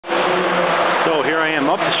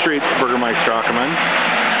Street, Bürgermeister Ackermann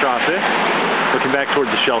Straße, looking back towards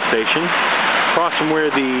the Shell station, across from where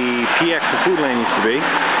the PX and Foodland used to be.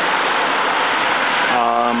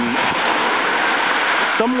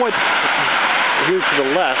 Somewhat here to the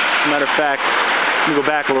left, as a matter of fact, let me go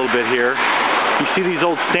back a little bit here. You see these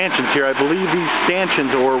old stanchions here. I believe these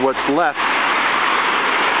stanchions, or what's left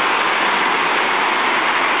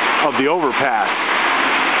of the overpass.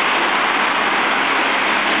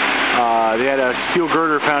 They had a steel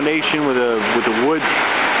girder foundation with a wood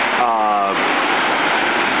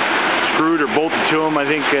screwed or bolted to them, I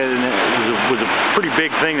think, and it was a pretty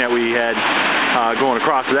big thing that we had going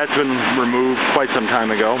across. So that's been removed quite some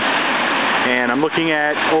time ago. And I'm looking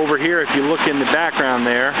at over here, if you look in the background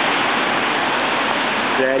there,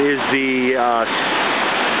 that is the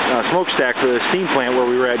smokestack for the steam plant where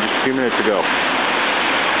we were at just a few minutes ago.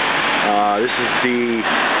 This is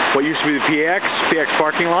what used to be the PX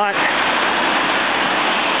parking lot.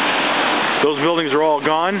 Those buildings are all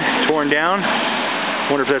gone, torn down. I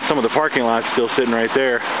wonder if that's some of the parking lots still sitting right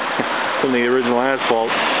there. Some of the original asphalt.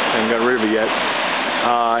 I haven't got rid of it yet.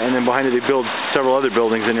 And then behind it they build several other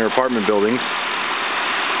buildings in their apartment buildings.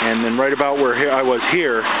 And then right about where I was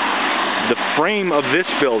here, the frame of this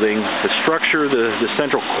building, the structure, the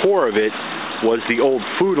central core of it, was the old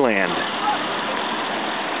Foodland.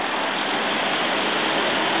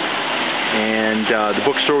 And the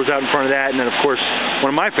bookstore was out in front of that, and then of course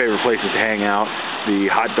one of my favorite places to hang out, the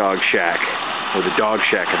Hot Dog Shack, or the Dog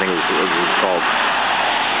Shack I think it was called.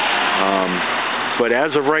 But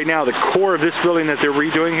as of right now, the core of this building that they're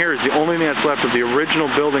redoing here is the only thing that's left of the original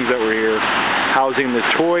buildings that were here, housing the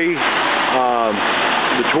toy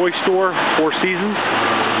store, Four Seasons,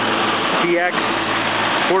 PX,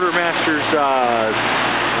 Quartermaster's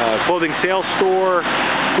clothing sales store,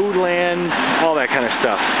 Foodland, all that kind of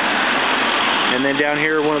stuff. And then down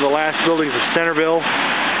here, one of the last buildings of Centerville.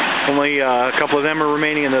 Only a couple of them are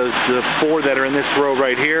remaining, and the four that are in this row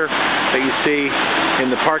right here that you see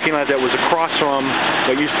in the parking lot that was across from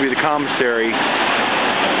what used to be the commissary.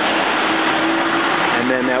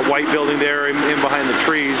 And then that white building there in behind the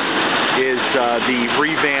trees is the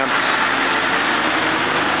revamped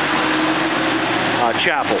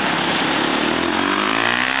chapel.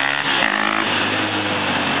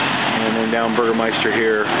 And then down Bürgermeister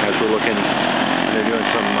here as we're looking, they're doing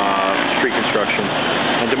some street construction.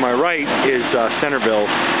 And to my right is Centerville.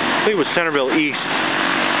 I think it was Centerville East,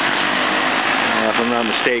 if I'm not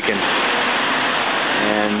mistaken.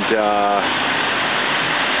 And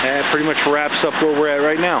that pretty much wraps up where we're at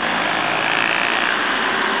right now.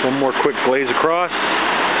 One more quick glaze across,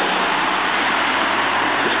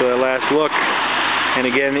 just for that last look. And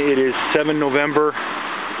again, it is 7 November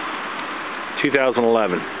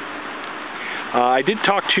 2011. I did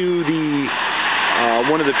talk to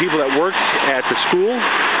one of the people that worked at the school,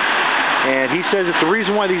 and he says that the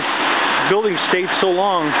reason why these buildings stayed so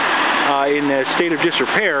long in a state of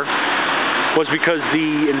disrepair was because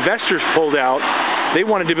the investors pulled out. They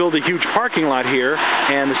wanted to build a huge parking lot here,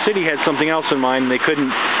 and the city had something else in mind, and they couldn't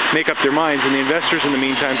make up their minds. And the investors in the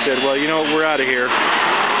meantime said, well, you know what, we're out of here.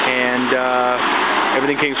 And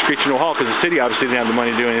everything came screeching to a halt because the city obviously didn't have the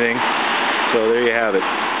money to do anything. So there you have it.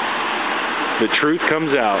 The truth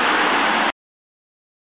comes out.